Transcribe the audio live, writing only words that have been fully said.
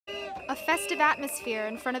A festive atmosphere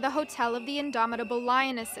in front of the hotel of the indomitable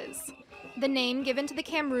Lionesses, the name given to the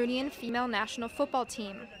Cameroonian female national football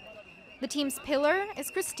team. The team's pillar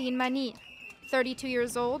is Christine Mani, 32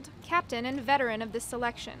 years old, captain and veteran of this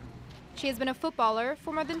selection. She has been a footballer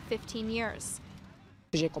for more than 15 years.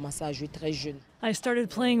 I started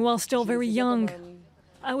playing while still very young.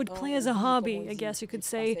 I would play as a hobby, I guess you could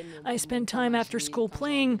say. I spent time after school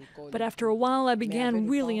playing, but after a while I began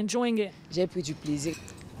really enjoying it.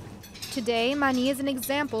 Today, Mani is an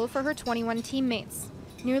example for her 21 teammates,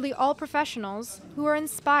 nearly all professionals who are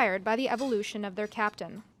inspired by the evolution of their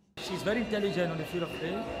captain. She's very intelligent on the field of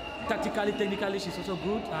play. Tactically, technically, she's also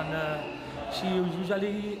good, and she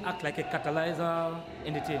usually acts like a catalyzer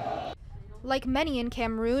in the team. Like many in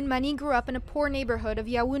Cameroon, Mani grew up in a poor neighborhood of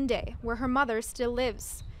Yaoundé, where her mother still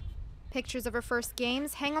lives. Pictures of her first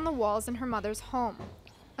games hang on the walls in her mother's home,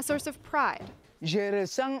 a source of pride.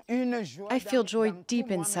 I feel joy deep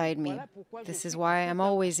inside me. This is why I'm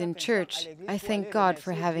always in church. I thank God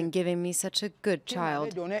for having given me such a good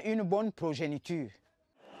child.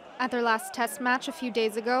 At their last test match a few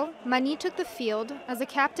days ago, Mani took the field as a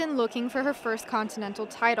captain looking for her first continental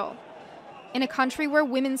title. In a country where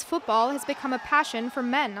women's football has become a passion for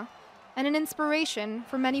men and an inspiration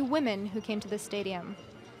for many women who came to the stadium.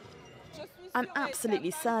 I'm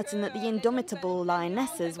absolutely certain that the indomitable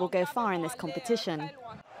Lionesses will go far in this competition.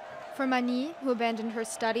 For Mani, who abandoned her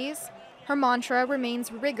studies, her mantra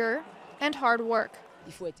remains rigor and hard work.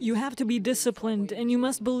 You have to be disciplined, and you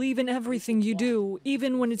must believe in everything you do,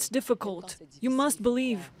 even when it's difficult. You must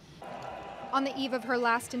believe. On the eve of her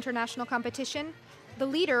last international competition, the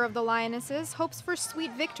leader of the Lionesses hopes for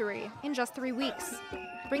sweet victory in just 3 weeks,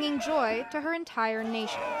 bringing joy to her entire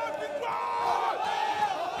nation.